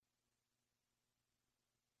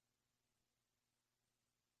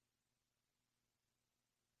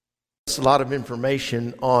A lot of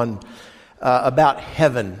information on about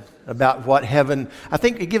heaven, about what heaven. I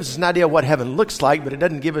think it gives us an idea of what heaven looks like, but it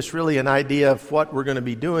doesn't give us really an idea of what we're going to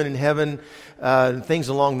be doing in heaven, and things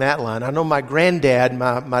along that line. I know my granddad,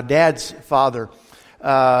 my dad's father, he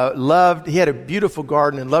had a beautiful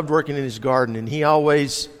garden and loved working in his garden, and he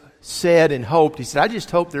always said and hoped, he said, I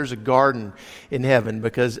just hope there's a garden in heaven,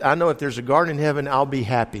 because I know if there's a garden in heaven, I'll be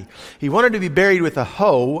happy. He wanted to be buried with a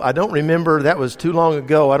hoe. I don't remember, that was too long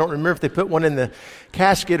ago. I don't remember if they put one in the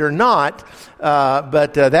casket or not,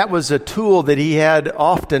 but that was a tool that he had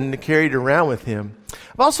often carried around with him.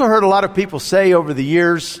 I've also heard a lot of people say over the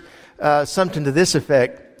years something to this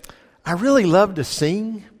effect: I really love to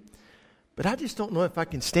sing, but I just don't know if I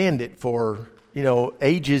can stand it for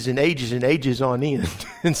ages and ages and ages on end.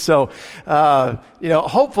 And so,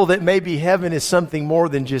 hopeful that maybe heaven is something more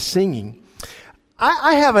than just singing.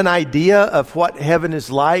 I have an idea of what heaven is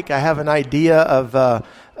like. I have an idea of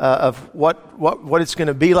what it's going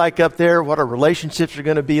to be like up there, what our relationships are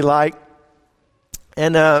going to be like.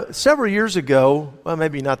 And several years ago, well,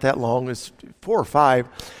 maybe not that long, it was 4 or 5,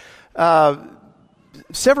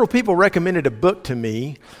 several people recommended a book to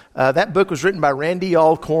me. That book was written by Randy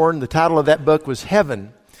Alcorn. The title of that book was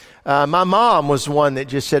Heaven. My mom was one that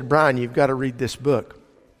just said, Brian, you've got to read this book.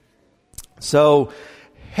 So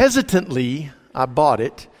hesitantly, I bought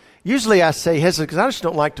it. Usually I say hesitant because I just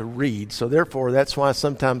don't like to read. So therefore, that's why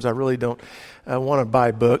sometimes I really don't want to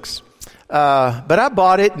buy books. But I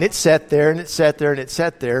bought it, and it sat there, and it sat there, and it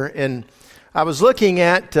sat there. And I was looking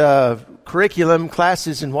at curriculum,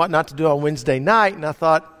 classes, and what not to do on Wednesday night, and I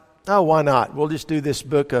thought, oh, why not? We'll just do this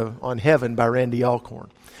book on Heaven by Randy Alcorn.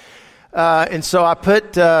 And so I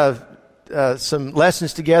put some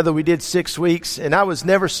lessons together. We did 6 weeks, and I was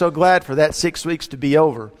never so glad for that 6 weeks to be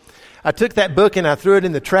over. I took that book and I threw it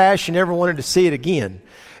in the trash and never wanted to see it again.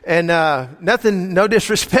 And no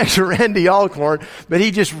disrespect to Randy Alcorn, but he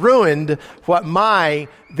just ruined what my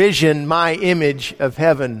vision, my image of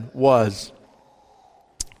heaven was.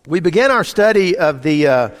 We began our study of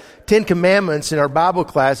the 10 Commandments in our Bible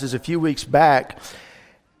classes a few weeks back.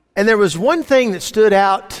 And there was one thing that stood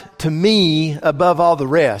out to me above all the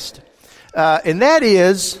rest. And that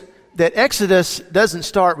is that Exodus doesn't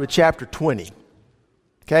start with chapter 20.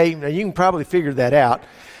 Okay, now you can probably figure that out.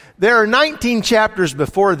 There are 19 chapters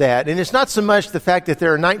before that, and it's not so much the fact that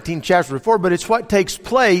there are 19 chapters before, but it's what takes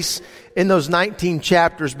place in those 19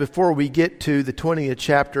 chapters before we get to the 20th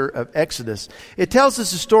chapter of Exodus. It tells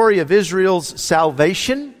us the story of Israel's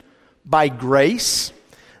salvation by grace,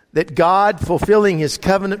 that God fulfilling His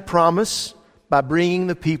covenant promise by bringing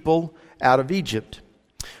the people out of Egypt.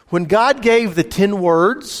 When God gave the 10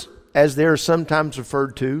 words, as they are sometimes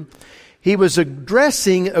referred to, He was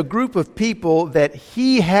addressing a group of people that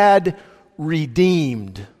He had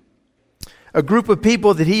redeemed. A group of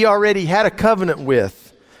people that He already had a covenant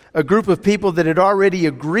with. A group of people that had already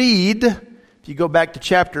agreed, if you go back to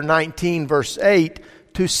chapter 19, verse 8,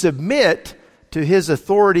 to submit to His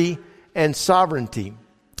authority and sovereignty.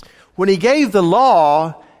 When He gave the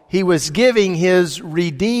law, He was giving His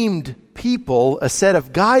redeemed people a set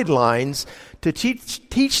of guidelines to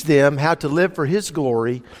teach them how to live for His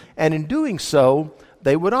glory, and in doing so,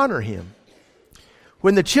 they would honor Him.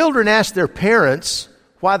 When the children asked their parents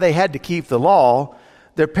why they had to keep the law,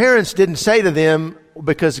 their parents didn't say to them,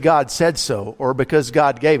 because God said so, or because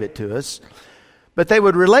God gave it to us, but they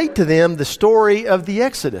would relate to them the story of the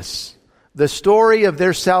Exodus, the story of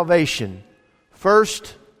their salvation.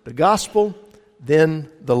 First, the gospel, then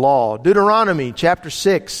the law. Deuteronomy chapter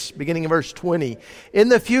 6, beginning in verse 20. In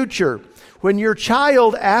the future, when your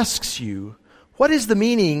child asks you, what is the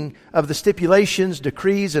meaning of the stipulations,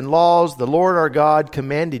 decrees, and laws the Lord our God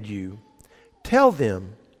commanded you? Tell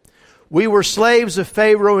them, we were slaves of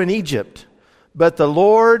Pharaoh in Egypt, but the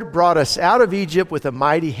Lord brought us out of Egypt with a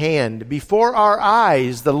mighty hand. Before our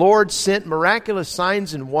eyes, the Lord sent miraculous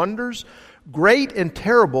signs and wonders, great and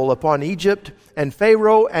terrible, upon Egypt and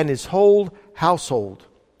Pharaoh and his whole household.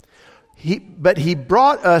 But He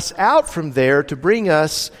brought us out from there to bring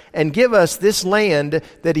us and give us this land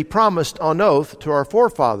that He promised on oath to our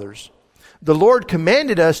forefathers. The Lord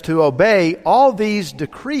commanded us to obey all these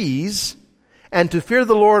decrees and to fear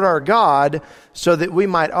the Lord our God, so that we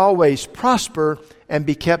might always prosper and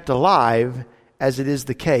be kept alive, as it is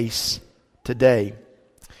the case today.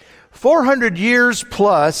 400 years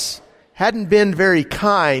plus hadn't been very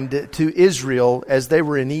kind to Israel as they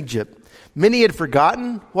were in Egypt. Many had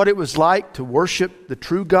forgotten what it was like to worship the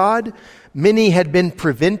true God. Many had been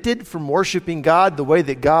prevented from worshiping God the way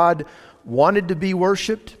that God wanted to be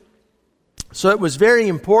worshiped. So it was very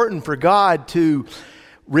important for God to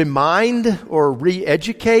remind or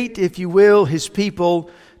re-educate, if you will, His people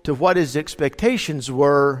to what his expectations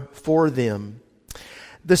were for them.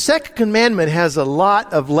 The second commandment has a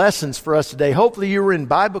lot of lessons for us today. Hopefully you were in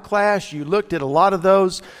Bible class, you looked at a lot of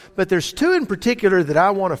those, but there's two in particular that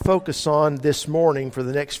I want to focus on this morning for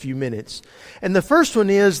the next few minutes. And the first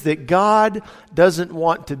one is that God doesn't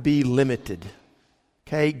want to be limited.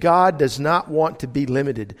 Okay, God does not want to be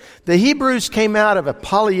limited. The Hebrews came out of a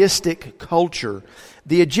polytheistic culture.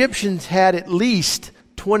 The Egyptians had at least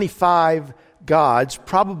 25 gods,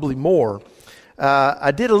 probably more.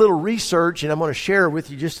 I did a little research, and I'm going to share with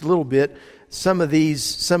you just a little bit some of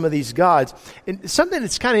these gods. And something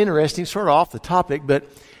that's kind of interesting, sort of off the topic, but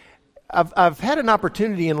I've had an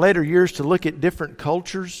opportunity in later years to look at different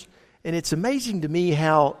cultures, and it's amazing to me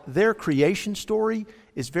how their creation story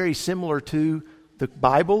is very similar to the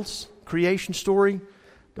Bible's creation story.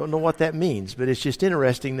 Don't know what that means, but it's just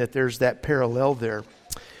interesting that there's that parallel there.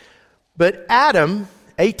 But Adam,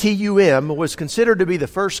 Atum, was considered to be the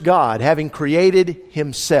first God, having created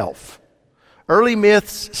himself. Early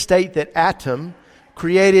myths state that Atum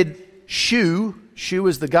created Shu. Shu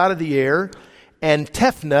is the god of the air, and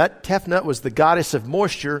Tefnut. Tefnut was the goddess of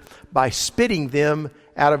moisture, by spitting them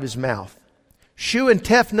out of his mouth. Shu and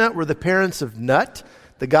Tefnut were the parents of Nut,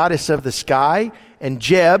 the goddess of the sky, and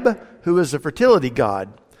Jeb, who is a fertility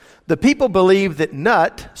god. The people believed that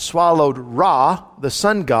Nut swallowed Ra, the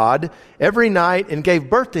sun god, every night and gave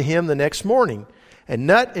birth to him the next morning. And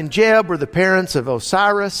Nut and Jeb were the parents of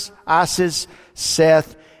Osiris, Isis,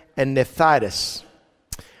 Seth, and Nephthys.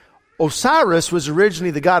 Osiris was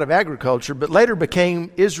originally the god of agriculture, but later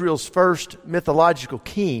became Israel's first mythological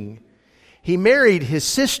king. He married his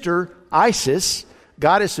sister Isis,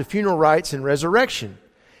 goddess of funeral rites and resurrection.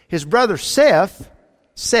 His brother Seth,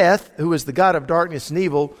 who was the god of darkness and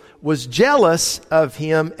evil, was jealous of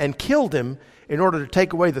him and killed him in order to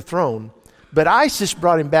take away the throne. But Isis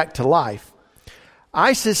brought him back to life.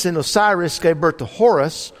 Isis and Osiris gave birth to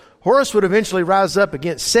Horus. Horus would eventually rise up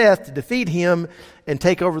against Seth to defeat him and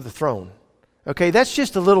take over the throne. Okay, that's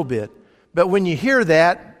just a little bit. But when you hear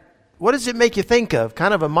that, what does it make you think of?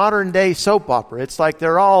 Kind of a modern day soap opera. It's like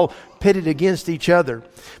they're all pitted against each other.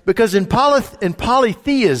 Because in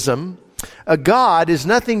polytheism, a god is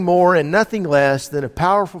nothing more and nothing less than a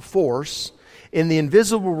powerful force in the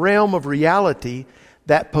invisible realm of reality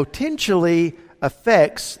that potentially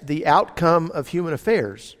affects the outcome of human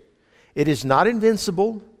affairs. It is not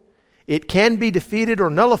invincible. It can be defeated or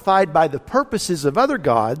nullified by the purposes of other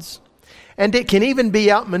gods, and it can even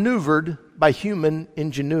be outmaneuvered by human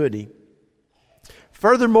ingenuity.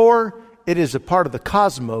 Furthermore, it is a part of the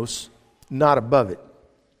cosmos, not above it.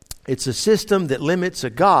 It's a system that limits a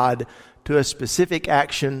god to a specific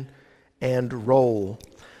action and role.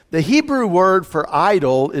 The Hebrew word for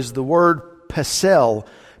idol is the word pesel.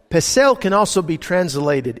 Pesel can also be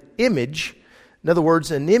translated image. In other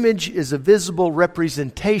words, an image is a visible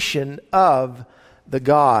representation of the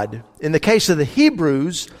god. In the case of the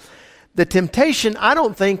Hebrews, the temptation, I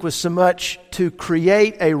don't think, was so much to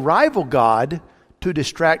create a rival god to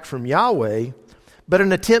distract from Yahweh, but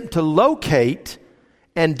an attempt to locate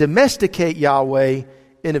and domesticate Yahweh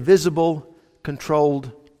in a visible,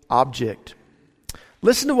 controlled object.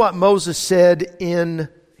 Listen to what Moses said in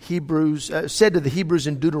said to the Hebrews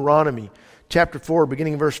in Deuteronomy chapter 4,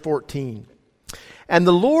 beginning in verse 14. And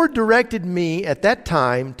the Lord directed me at that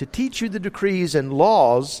time to teach you the decrees and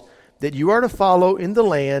laws that you are to follow in the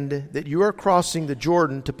land that you are crossing the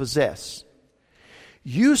Jordan to possess.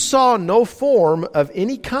 You saw no form of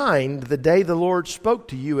any kind the day the Lord spoke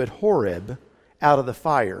to you at Horeb out of the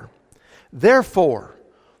fire. Therefore,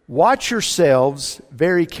 watch yourselves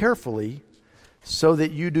very carefully so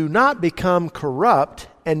that you do not become corrupt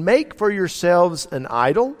and make for yourselves an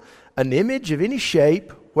idol, an image of any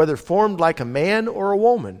shape, whether formed like a man or a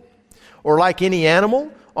woman, or like any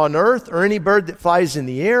animal on earth, or any bird that flies in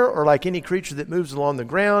the air, or like any creature that moves along the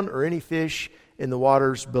ground, or any fish in the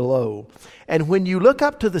waters below. And when you look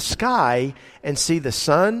up to the sky and see the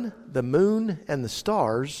sun, the moon, and the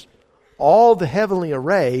stars, all the heavenly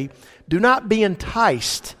array, do not be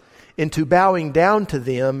enticed into bowing down to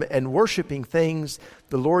them and worshiping things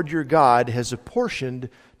the Lord your God has apportioned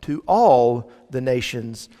to all the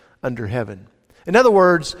nations under heaven. In other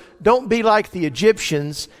words, don't be like the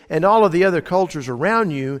Egyptians and all of the other cultures around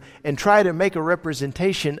you and try to make a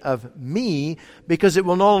representation of me, because it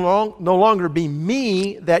will no longer be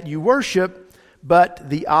me that you worship, but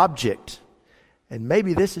the object. And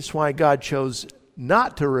maybe this is why God chose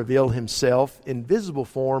not to reveal himself in visible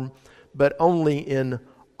form, but only in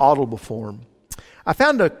audible form. I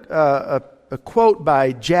found a a quote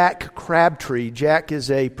by Jack Crabtree. Jack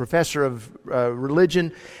is a professor of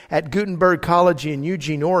religion at Gutenberg College in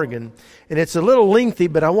Eugene, Oregon. And it's a little lengthy,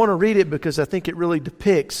 but I want to read it because I think it really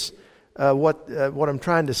depicts what I'm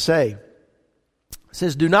trying to say. It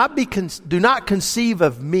says, do not conceive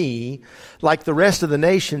of me like the rest of the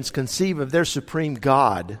nations conceive of their supreme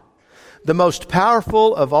God, the most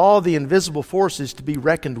powerful of all the invisible forces to be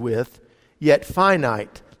reckoned with, yet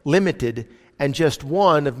finite, limited, and just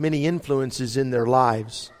one of many influences in their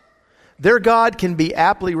lives. Their God can be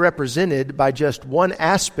aptly represented by just one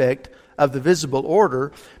aspect of the visible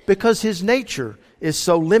order because His nature is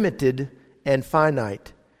so limited and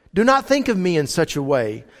finite. Do not think of me in such a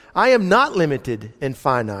way. I am not limited and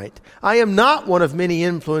finite. I am not one of many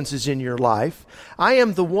influences in your life. I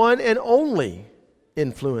am the one and only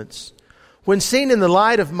influence. When seen in the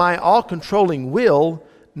light of my all-controlling will,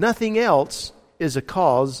 nothing else is a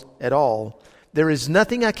cause at all. There is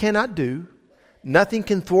nothing I cannot do. Nothing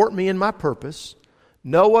can thwart me in my purpose.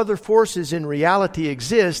 No other forces in reality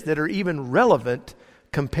exist that are even relevant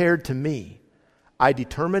compared to me. I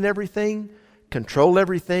determine everything, control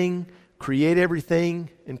everything, create everything,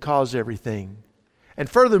 and cause everything. And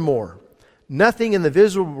furthermore, nothing in the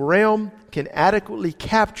visible realm can adequately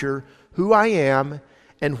capture who I am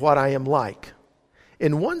and what I am like.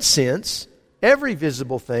 In one sense, every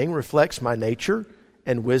visible thing reflects my nature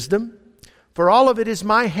and wisdom, for all of it is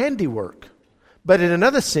my handiwork. But in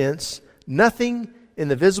another sense, nothing in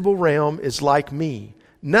the visible realm is like me.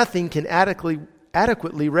 Nothing can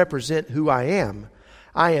adequately represent who I am.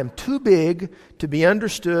 I am too big to be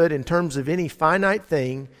understood in terms of any finite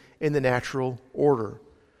thing in the natural order.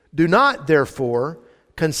 Do not, therefore,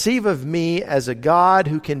 conceive of me as a God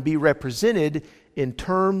who can be represented in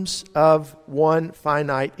terms of one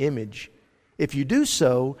finite image. If you do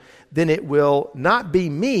so, then it will not be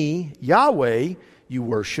me, Yahweh, you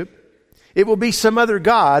worship. It will be some other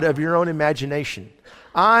God of your own imagination.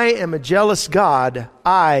 I am a jealous God.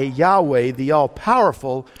 I, Yahweh, the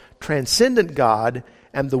all-powerful, transcendent God,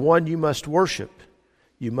 am the one you must worship.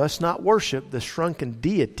 You must not worship the shrunken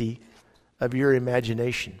deity of your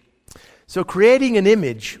imagination. So creating an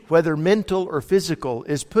image, whether mental or physical,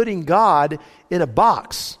 is putting God in a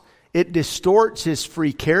box. It distorts His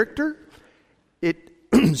free character.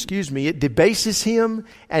 It debases Him,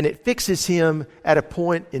 and it fixes Him at a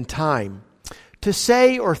point in time. To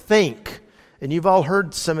say or think, and you've all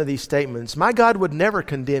heard some of these statements, my God would never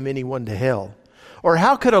condemn anyone to hell. Or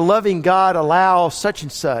how could a loving God allow such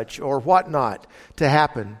and such or whatnot to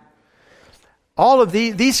happen? All of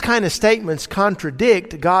these kind of statements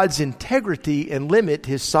contradict God's integrity and limit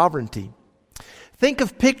His sovereignty. Think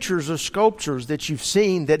of pictures or sculptures that you've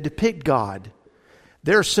seen that depict God.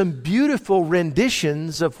 There are some beautiful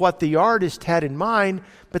renditions of what the artist had in mind,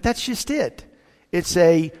 but that's just it. It's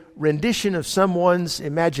a rendition of someone's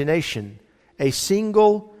imagination, a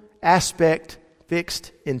single aspect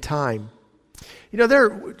fixed in time. You know, there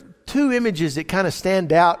are two images that kind of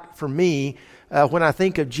stand out for me when I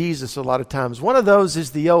think of Jesus a lot of times. One of those is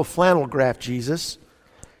the old flannel graph Jesus.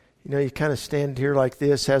 You know, you kind of stand here like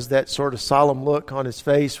this, has that sort of solemn look on his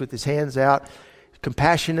face with his hands out,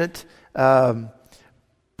 compassionate,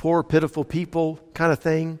 poor, pitiful people kind of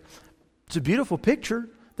thing. It's a beautiful picture.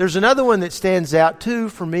 There's another one that stands out too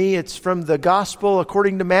for me. It's from the Gospel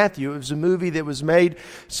according to Matthew. It was a movie that was made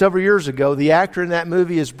several years ago. The actor in that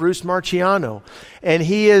movie is Bruce Marchiano. And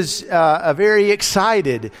he is very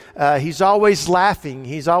excited. He's always laughing.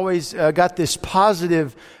 He's always got this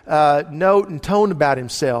positive note and tone about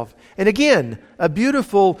himself. And again, a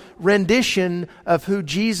beautiful rendition of who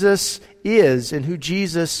Jesus is and who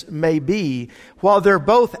Jesus may be. While they're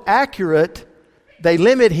both accurate, they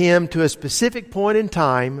limit Him to a specific point in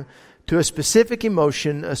time, to a specific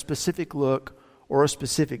emotion, a specific look, or a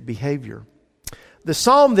specific behavior. The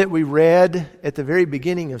psalm that we read at the very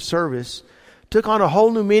beginning of service took on a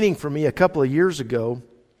whole new meaning for me a couple of years ago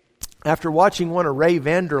after watching one of Ray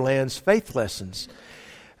Vander Laan's faith lessons.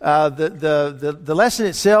 The lesson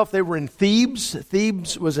itself, they were in Thebes.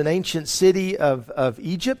 Thebes was an ancient city of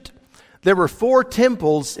Egypt. There were 4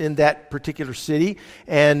 temples in that particular city,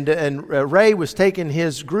 and Ray was taking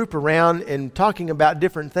his group around and talking about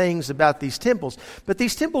different things about these temples. But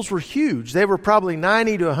these temples were huge. They were probably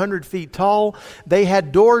 90 to 100 feet tall. They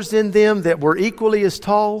had doors in them that were equally as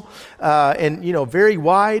tall and very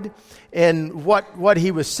wide. And what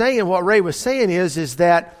he was saying, what Ray was saying is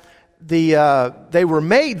that they were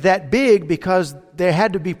made that big because there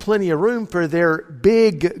had to be plenty of room for their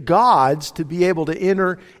big gods to be able to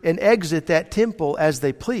enter and exit that temple as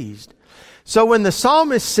they pleased. So when the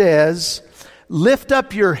psalmist says, "Lift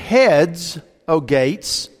up your heads, O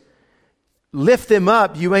gates," lift them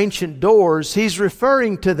up, you ancient doors, he's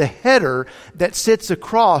referring to the header that sits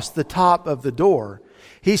across the top of the door.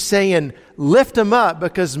 He's saying, lift them up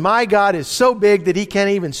because my God is so big that he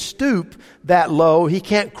can't even stoop that low. He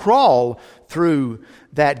can't crawl through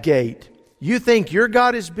that gate. You think your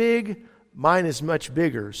God is big? Mine is much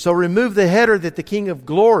bigger. So remove the header that the King of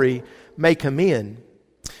Glory may come in.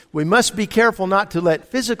 We must be careful not to let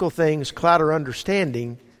physical things cloud our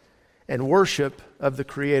understanding and worship of the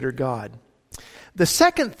Creator God. The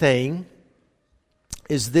second thing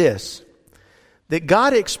is this, that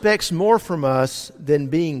God expects more from us than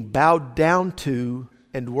being bowed down to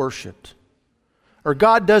and worshiped. Or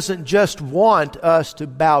God doesn't just want us to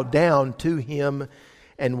bow down to Him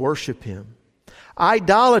and worship Him.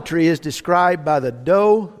 Idolatry is described by the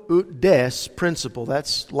do ut des principle.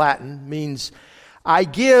 That's Latin, means I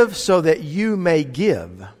give so that you may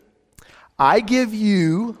give. I give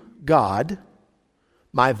you, God,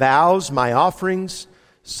 my vows, my offerings,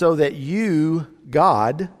 so that you,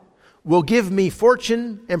 God, will give me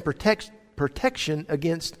fortune and protection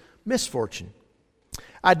against misfortune.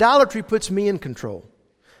 Idolatry puts me in control.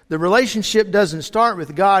 The relationship doesn't start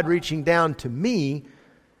with God reaching down to me,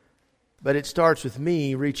 but it starts with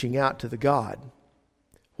me reaching out to the God.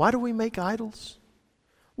 Why do we make idols?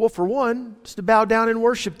 Well, for one, it's to bow down and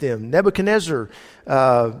worship them. Nebuchadnezzar,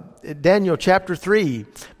 Daniel chapter 3,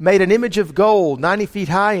 made an image of gold 90 feet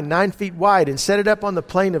high and 9 feet wide and set it up on the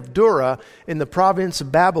plain of Dura in the province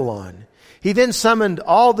of Babylon. He then summoned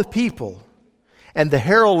all the people, and the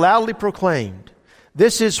herald loudly proclaimed,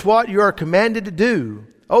 "This is what you are commanded to do,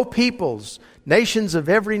 O peoples, nations of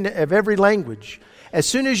every language. As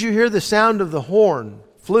soon as you hear the sound of the horn,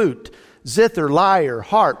 flute, zither, lyre,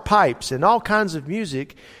 harp, pipes, and all kinds of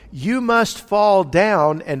music, you must fall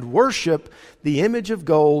down and worship the image of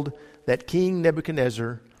gold that King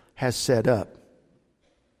Nebuchadnezzar has set up."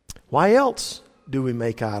 Why else do we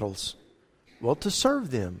make idols? Well, to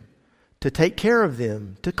serve them, to take care of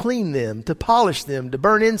them, to clean them, to polish them, to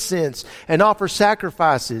burn incense and offer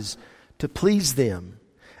sacrifices to please them.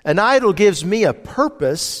 An idol gives me a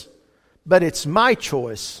purpose, but it's my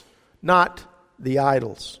choice, not the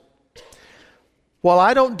idol's. While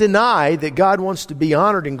I don't deny that God wants to be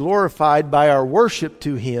honored and glorified by our worship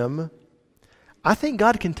to Him, I think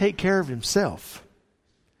God can take care of Himself.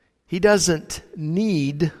 He doesn't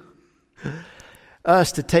need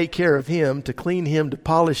us to take care of Him, to clean Him, to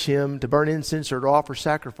polish Him, to burn incense, or to offer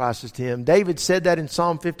sacrifices to Him. David said that in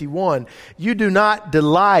Psalm 51. You do not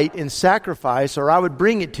delight in sacrifice, or I would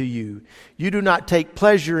bring it to you. You do not take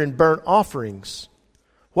pleasure in burnt offerings.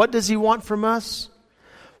 What does He want from us?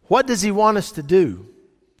 What does He want us to do?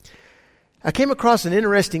 I came across an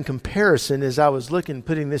interesting comparison as I was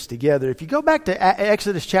putting this together. If you go back to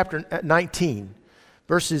Exodus chapter 19,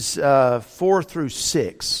 verses 4 through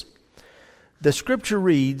 6, the scripture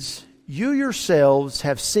reads, "You yourselves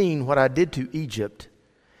have seen what I did to Egypt,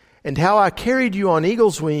 and how I carried you on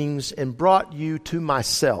eagle's wings and brought you to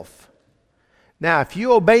myself. Now, if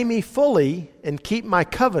you obey me fully and keep my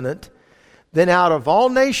covenant, then out of all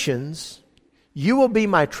nations you will be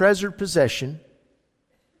my treasured possession.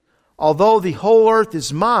 Although the whole earth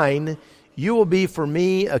is mine, you will be for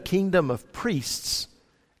me a kingdom of priests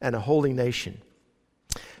and a holy nation."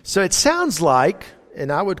 So it sounds like,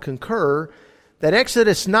 and I would concur, that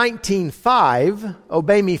Exodus 19:5,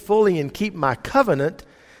 obey me fully and keep my covenant,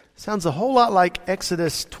 sounds a whole lot like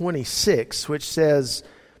Exodus 26, which says,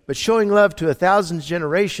 "But showing love to 1,000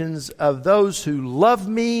 generations of those who love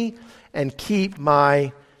me and keep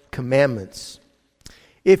my commandments."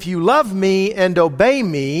 If you love me and obey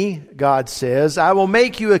me, God says, I will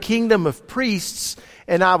make you a kingdom of priests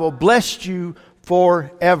and I will bless you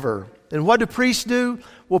forever. And what do priests do?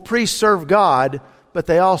 Well, priests serve God, but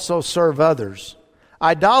they also serve others.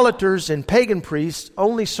 Idolaters and pagan priests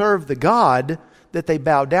only serve the God that they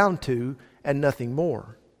bow down to and nothing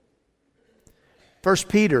more. 1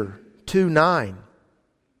 Peter 2:9.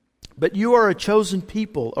 "But you are a chosen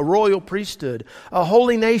people, a royal priesthood, a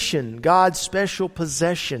holy nation, God's special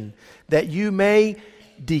possession, that you may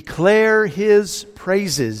declare His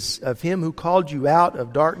praises of Him who called you out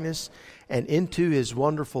of darkness and into His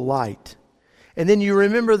wonderful light." And then you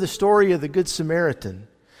remember the story of the Good Samaritan.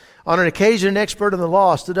 On an occasion, an expert in the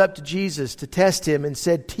law stood up to Jesus to test Him and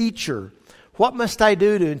said, "Teacher, what must I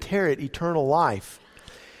do to inherit eternal life?"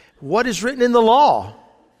 "What is written in the law?"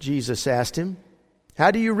 Jesus asked him. "How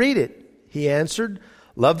do you read it?" He answered,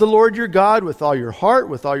 "Love the Lord your God with all your heart,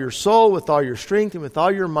 with all your soul, with all your strength, and with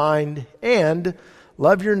all your mind, and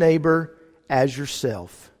love your neighbor as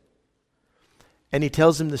yourself." And He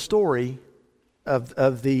tells him the story of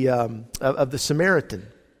the Samaritan.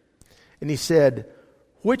 And He said,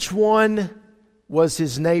 "Which one was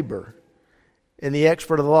his neighbor? And the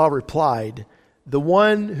expert of the law replied, the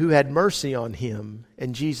one who had mercy on him.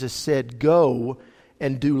 And Jesus said, go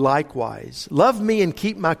and do likewise. Love me and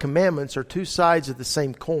keep my commandments are two sides of the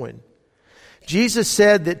same coin. Jesus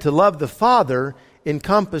said that to love the Father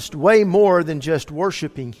encompassed way more than just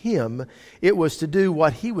worshiping him. It was to do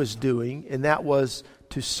what he was doing, and that was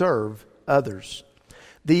to serve others.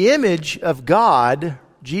 The image of God,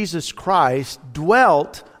 Jesus Christ,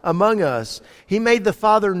 dwelt among us. He made the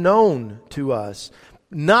Father known to us.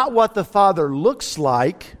 Not what the Father looks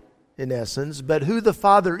like, in essence, but who the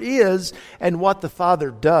Father is and what the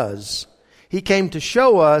Father does. He came to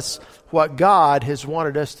show us what God has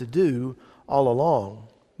wanted us to do all along.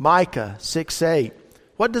 Micah 6:8.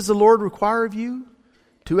 What does the Lord require of you?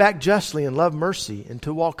 To act justly and love mercy and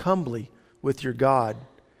to walk humbly with your God.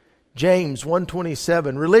 James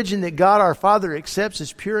 1:27. Religion that God our Father accepts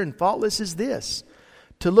as pure and faultless is this,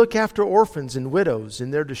 to look after orphans and widows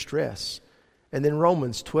in their distress. And then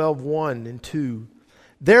Romans 12:1 and 2.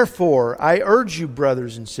 Therefore, I urge you,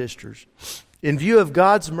 brothers and sisters, in view of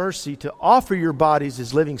God's mercy, to offer your bodies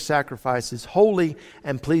as living sacrifices, holy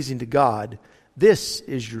and pleasing to God. This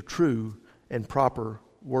is your true and proper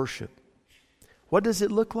worship. What does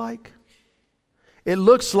it look like? It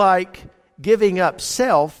looks like giving up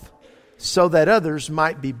self so that others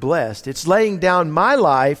might be blessed. It's laying down my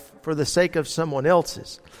life for the sake of someone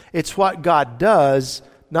else's. It's what God does,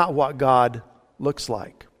 not what God looks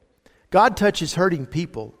like. God touches hurting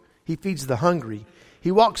people. He feeds the hungry.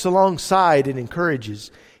 He walks alongside and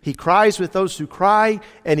encourages. He cries with those who cry,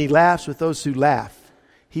 and he laughs with those who laugh.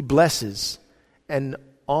 He blesses. And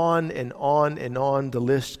on and on and on the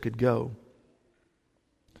list could go.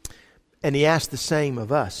 And he asks the same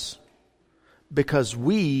of us, because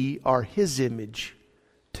we are his image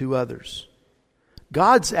to others.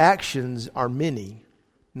 God's actions are many,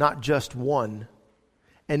 not just one.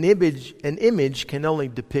 An image can only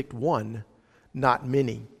depict one, not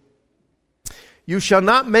many. You shall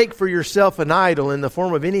not make for yourself an idol in the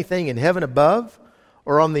form of anything in heaven above,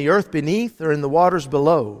 or on the earth beneath, or in the waters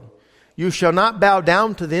below. You shall not bow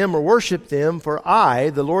down to them or worship them, for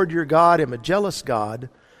I, the Lord your God, am a jealous God,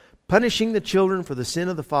 punishing the children for the sin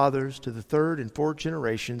of the fathers to the third and fourth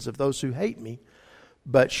generations of those who hate me,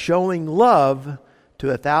 but showing love to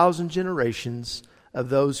 1,000 generations of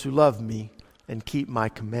those who love me and keep my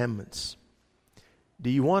commandments. Do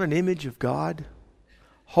you want an image of God?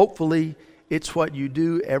 Hopefully, it's what you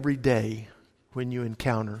do every day when you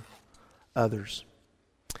encounter others.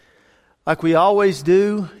 Like we always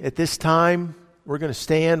do at this time, we're going to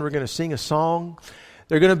stand, we're going to sing a song.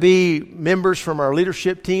 There are going to be members from our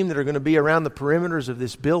leadership team that are going to be around the perimeters of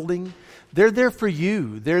this building. They're there for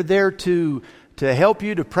you. They're there to help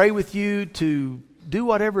you, to pray with you, to do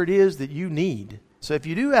whatever it is that you need. So if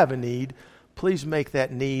you do have a need, please make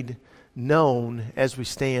that need known as we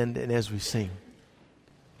stand and as we sing.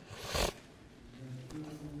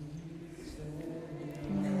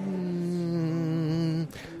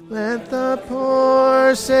 Let the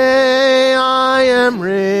poor say, I am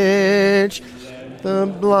rich.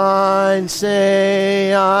 The blind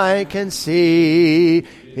say, I can see.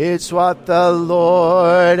 It's what the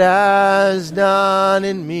Lord has done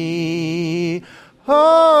in me.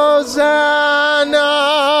 Hosanna,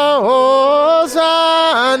 Hosanna,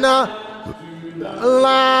 the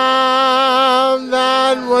Lamb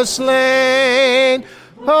that was slain.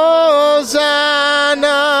 Hosanna,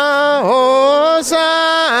 Hosanna,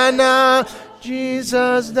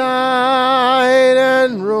 Jesus died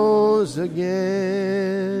and rose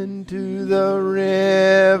again. To the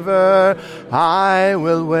river I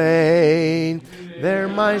will wade, there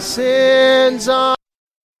my sins are